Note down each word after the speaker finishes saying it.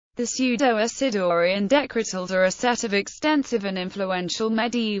The Pseudo-Isidorian Decretals are a set of extensive and influential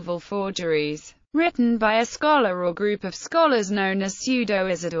medieval forgeries, written by a scholar or group of scholars known as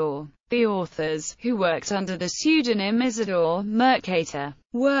Pseudo-Isidore. The authors, who worked under the pseudonym Isidore Mercator,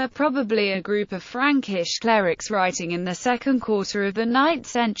 were probably a group of Frankish clerics writing in the second quarter of the 9th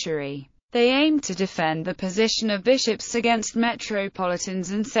century. They aimed to defend the position of bishops against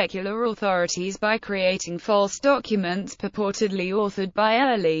metropolitans and secular authorities by creating false documents purportedly authored by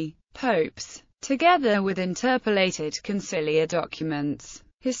early popes, together with interpolated conciliar documents.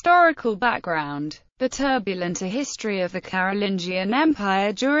 Historical background: the turbulent history of the Carolingian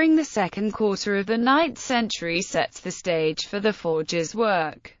Empire during the second quarter of the 9th century sets the stage for the forger's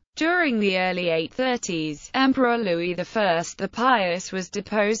work. During the early 830s, Emperor Louis I the Pious was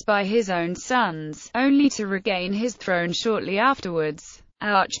deposed by his own sons, only to regain his throne shortly afterwards.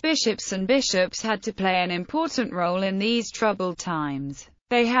 Archbishops and bishops had to play an important role in these troubled times.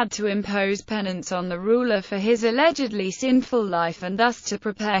 They had to impose penance on the ruler for his allegedly sinful life and thus to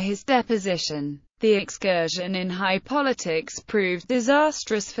prepare his deposition. The excursion in high politics proved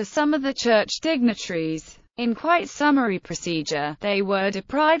disastrous for some of the church dignitaries. In quite summary procedure, they were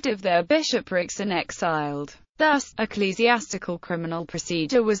deprived of their bishoprics and exiled. Thus, ecclesiastical criminal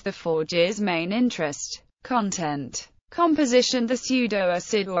procedure was the forger's main interest. Content: composition: the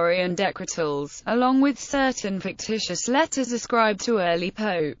Pseudo-Isidorian Decretals, along with certain fictitious letters ascribed to early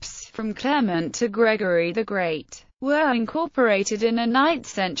popes, from Clement to Gregory the Great, were incorporated in a 9th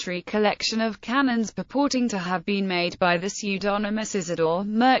century collection of canons purporting to have been made by the pseudonymous Isidore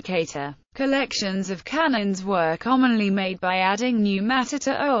Mercator. Collections of canons were commonly made by adding new matter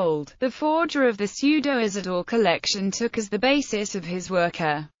to old. The forger of the Pseudo-Isidore collection took as the basis of his work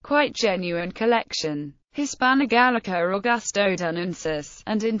a quite genuine collection, Hispana Gallica Augustodunensis,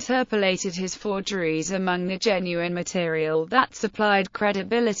 and interpolated his forgeries among the genuine material that supplied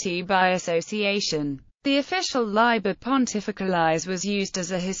credibility by association. The official Liber Pontificalis was used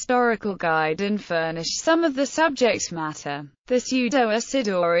as a historical guide and furnished some of the subject matter. The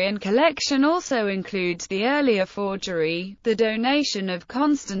Pseudo-Isidorian collection also includes the earlier forgery, the donation of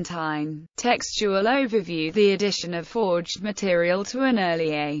Constantine, textual overview, the addition of forged material to an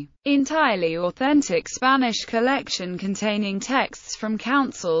earlier, entirely authentic Spanish collection containing texts from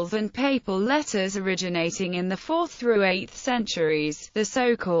councils and papal letters originating in the 4th through 8th centuries, the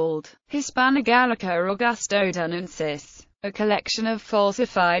so-called Hispana Gallica Augustodunensis, a collection of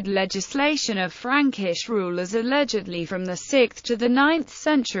falsified legislation of Frankish rulers allegedly from the 6th to the 9th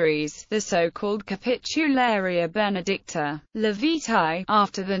centuries, the so-called Capitularia Benedicta Levitae,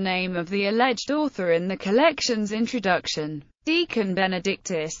 after the name of the alleged author in the collection's introduction, Deacon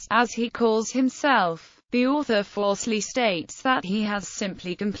Benedictus, as he calls himself. The author falsely states that he has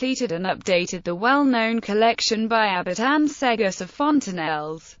simply completed and updated the well-known collection by Abbot Ansegus of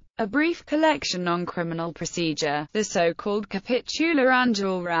Fontanelles, a brief collection on criminal procedure, the so-called Capitula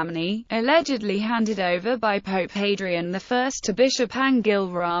Angioramini, allegedly handed over by Pope Hadrian I to Bishop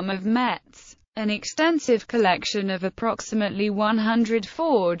Angilram of Metz. An extensive collection of approximately 100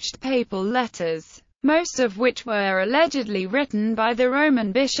 forged papal letters, most of which were allegedly written by the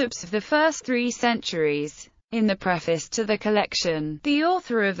Roman bishops of the first 3 centuries. In the preface to the collection, the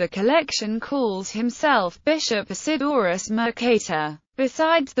author of the collection calls himself Bishop Isidorus Mercator.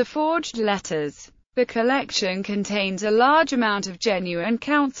 Besides the forged letters, the collection contains a large amount of genuine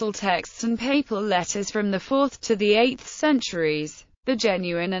council texts and papal letters from the 4th to the 8th centuries. The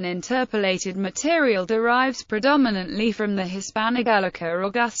genuine and interpolated material derives predominantly from the Hispana Gallica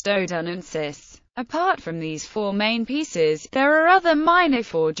Augustodunensis. Apart from these 4 main pieces, there are other minor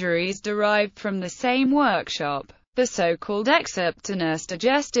forgeries derived from the same workshop. The so-called Exceptionis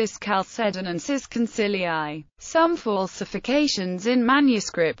Digestis Chalcedonensis Concilii, some falsifications in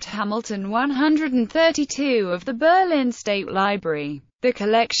manuscript Hamilton 132 of the Berlin State Library. The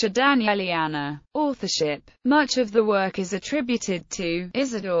Collectia Danieliana. Authorship: much of the work is attributed to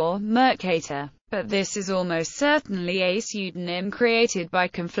Isidore Mercator, but this is almost certainly a pseudonym created by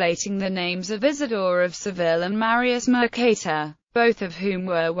conflating the names of Isidore of Seville and Marius Mercator, both of whom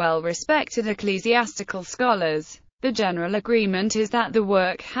were well-respected ecclesiastical scholars. The general agreement is that the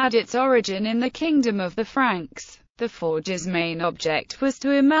work had its origin in the kingdom of the Franks. The forger's main object was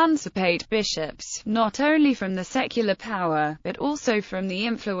to emancipate bishops, not only from the secular power, but also from the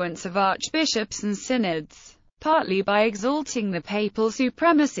influence of archbishops and synods, partly by exalting the papal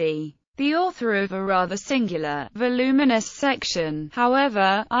supremacy. The author of a rather singular, voluminous section,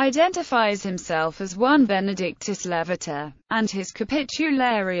 however, identifies himself as one Benedictus Levator, and his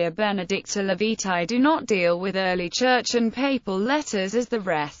Capitularia Benedicta Levitae do not deal with early church and papal letters as the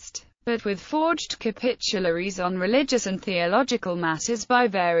rest. but with forged capitularies on religious and theological matters by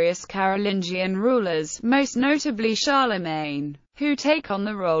various Carolingian rulers, most notably Charlemagne, who take on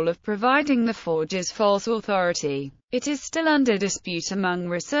the role of providing the forger's false authority. It is still under dispute among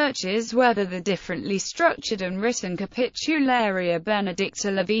researchers whether the differently structured and written Capitularia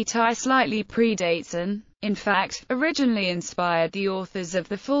Benedicta Vitae slightly predates and, in fact, originally inspired the authors of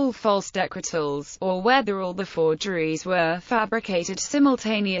the full false decretals, or whether all the forgeries were fabricated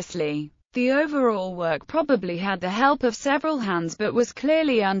simultaneously. The overall work probably had the help of several hands but was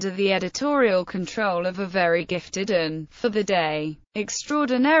clearly under the editorial control of a very gifted and, for the day,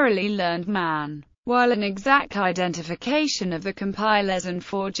 extraordinarily learned man. While an exact identification of the compilers and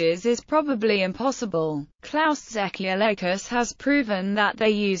forgers is probably impossible, Klaus Zekielakis has proven that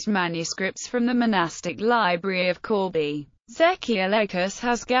they used manuscripts from the monastic library of Corbie. Zekielakis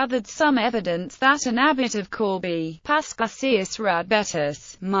has gathered some evidence that an abbot of Corbie, Paschasius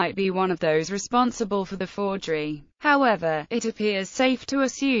Radbetus, might be one of those responsible for the forgery. However, it appears safe to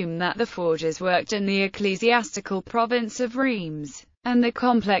assume that the forgers worked in the ecclesiastical province of Reims, and the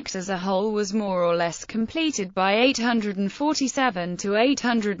complex as a whole was more or less completed by 847 to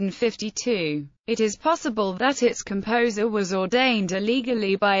 852. It is possible that its composer was ordained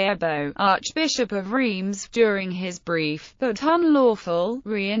illegally by Ebo, Archbishop of Reims, during his brief, but unlawful,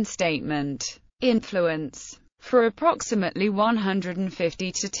 reinstatement. Influence. For approximately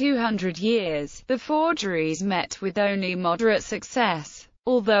 150 to 200 years, the forgeries met with only moderate success.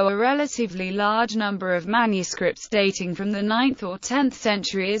 Although a relatively large number of manuscripts dating from the 9th or 10th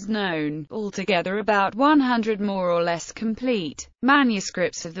century is known, altogether about 100 more or less complete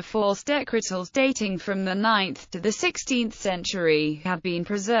manuscripts of the false decretals dating from the 9th to the 16th century have been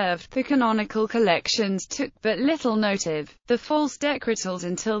preserved. The canonical collections took but little note of the false decretals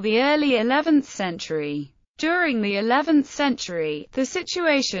until the early 11th century. During the 11th century, the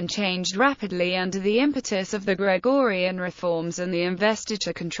situation changed rapidly under the impetus of the Gregorian reforms and the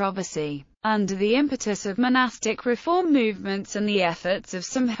investiture controversy. Under the impetus of monastic reform movements and the efforts of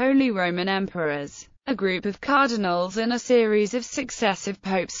some Holy Roman emperors, a group of cardinals and a series of successive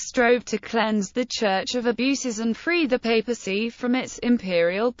popes strove to cleanse the Church of abuses and free the papacy from its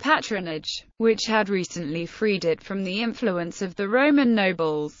imperial patronage, which had recently freed it from the influence of the Roman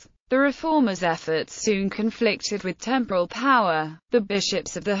nobles. The reformers' efforts soon conflicted with temporal power. The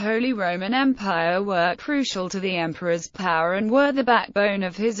bishops of the Holy Roman Empire were crucial to the emperor's power and were the backbone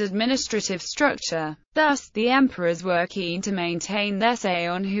of his administrative structure. Thus, the emperors were keen to maintain their say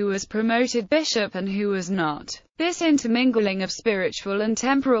on who was promoted bishop and who was not. This intermingling of spiritual and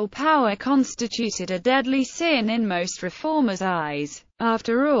temporal power constituted a deadly sin in most reformers' eyes.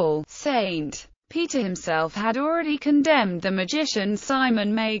 After all, St. Peter himself had already condemned the magician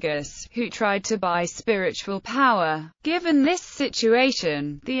Simon Magus, who tried to buy spiritual power. Given this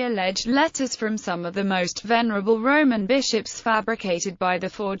situation, the alleged letters from some of the most venerable Roman bishops fabricated by the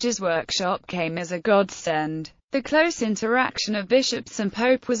forger's workshop came as a godsend. The close interaction of bishops and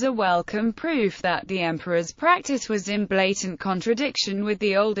pope was a welcome proof that the emperor's practice was in blatant contradiction with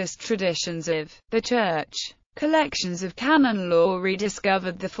the oldest traditions of the Church. Collections of canon law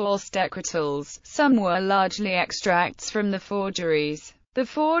rediscovered the false decretals. Some were largely extracts from the forgeries. The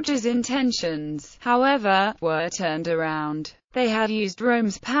forgers' intentions, however, were turned around. They had used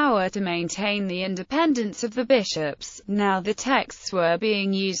Rome's power to maintain the independence of the bishops. Now the texts were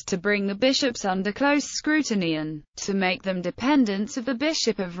being used to bring the bishops under close scrutiny and to make them dependents of the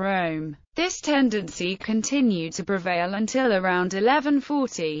Bishop of Rome. This tendency continued to prevail until around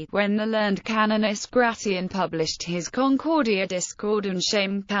 1140, when the learned canonist Gratian published his Concordia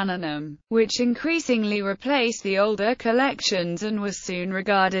Discordantiae Canonum, which increasingly replaced the older collections and was soon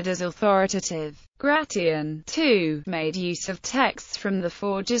regarded as authoritative. Gratian, too, made use of texts from the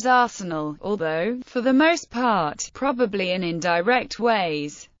forger's arsenal, although, for the most part, probably in indirect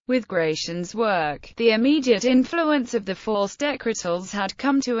ways. With Gratian's work, the immediate influence of the false decretals had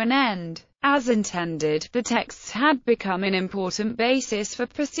come to an end. As intended, the texts had become an important basis for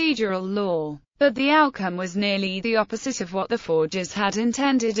procedural law, but the outcome was nearly the opposite of what the forgers had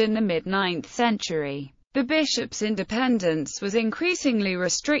intended in the mid-9th century. The bishop's independence was increasingly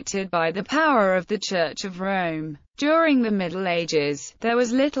restricted by the power of the Church of Rome. During the Middle Ages, there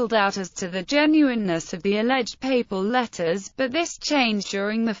was little doubt as to the genuineness of the alleged papal letters, but this changed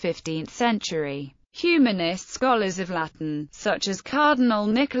during the 15th century. Humanist scholars of Latin, such as Cardinal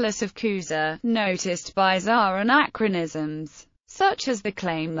Nicholas of Cusa, noticed bizarre anachronisms, such as the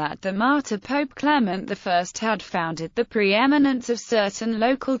claim that the martyr Pope Clement I had founded the preeminence of certain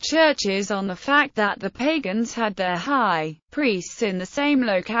local churches on the fact that the pagans had their high priests in the same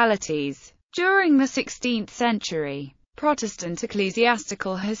localities. During the 16th century, Protestant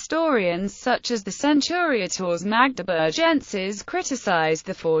ecclesiastical historians such as the Centuriators Magdeburgenses criticized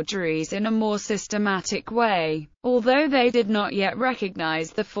the forgeries in a more systematic way, although they did not yet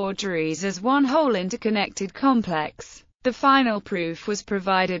recognize the forgeries as one whole interconnected complex. The final proof was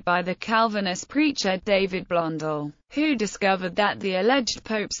provided by the Calvinist preacher David Blondel, who discovered that the alleged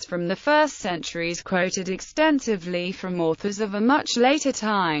popes from the first centuries quoted extensively from authors of a much later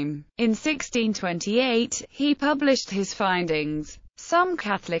time. In 1628, he published his findings. Some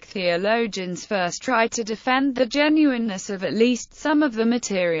Catholic theologians first tried to defend the genuineness of at least some of the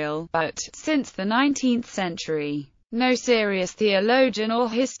material, but, since the 19th century, no serious theologian or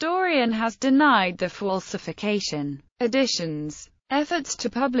historian has denied the falsification. Editions. Efforts to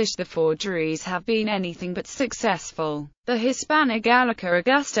publish the forgeries have been anything but successful. The Hispanic Gallica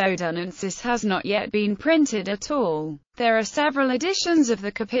Augustodunensis has not yet been printed at all. There are several editions of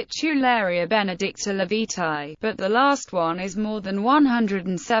the Capitularia Benedicta Levitae, but the last one is more than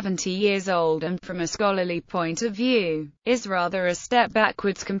 170 years old and, from a scholarly point of view, is rather a step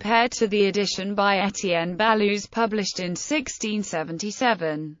backwards compared to the edition by Etienne Balluz published in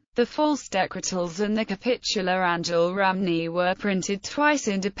 1677. The false decretals and the Capitula Angel Ramni were printed twice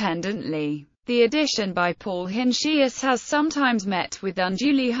independently. The edition by Paul Hinchius has sometimes met with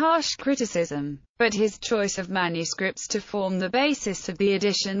unduly harsh criticism, but his choice of manuscripts to form the basis of the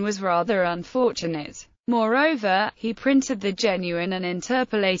edition was rather unfortunate. Moreover, he printed the genuine and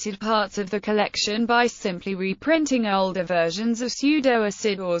interpolated parts of the collection by simply reprinting older versions of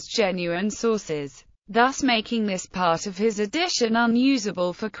Pseudo-Isidor's genuine sources, thus making this part of his edition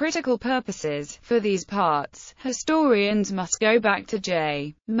unusable for critical purposes. For these parts, historians must go back to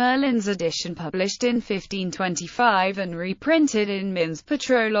J. Merlin's edition published in 1525 and reprinted in Min's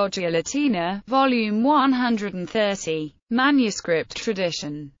Patrologia Latina, volume 130. Manuscript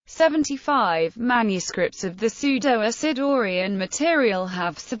tradition. 75 manuscripts of the Pseudo-Isidorian material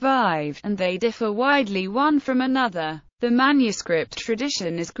have survived, and they differ widely one from another. The manuscript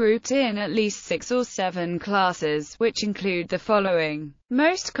tradition is grouped in at least 6 or 7 classes, which include the following.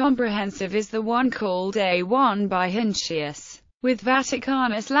 Most comprehensive is the one called A1 by Hinchius, with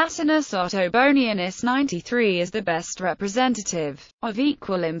Vaticanus Latinus Ottobonianus 93 as the best representative. Of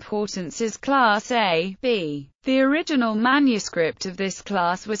equal importance is Class A, B. The original manuscript of this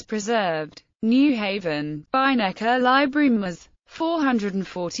class was preserved. New Haven, Beinecker Library Ms.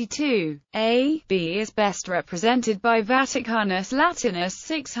 442. A, B is best represented by Vaticanus Latinus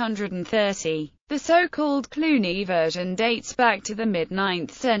 630. The so-called Cluny version dates back to the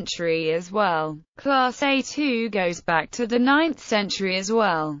mid-9th century as well. Class A2 goes back to the 9th century as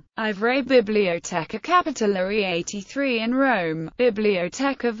well. Ivre Biblioteca Capitolari 83 in Rome,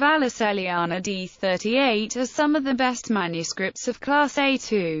 Biblioteca Vallicelliana D38 are some of the best manuscripts of Class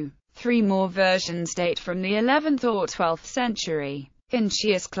A2. 3 more versions date from the 11th or 12th century.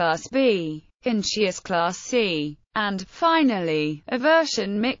 Hinchius Class B, Hinchius Class C, and, finally, a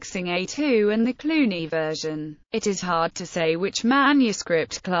version mixing A2 and the Cluny version. It is hard to say which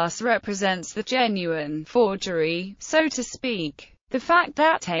manuscript class represents the genuine forgery, so to speak. The fact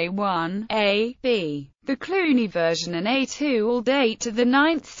that A1, A, B, the Cluny version and A2 all date to the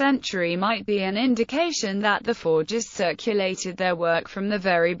 9th century might be an indication that the forgers circulated their work from the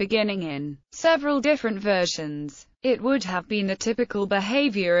very beginning in several different versions. It would have been the typical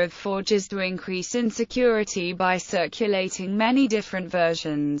behavior of forgers to increase insecurity by circulating many different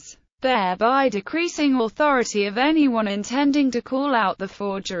versions, thereby decreasing authority of anyone intending to call out the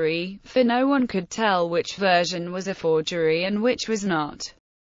forgery, for no one could tell which version was a forgery and which was not.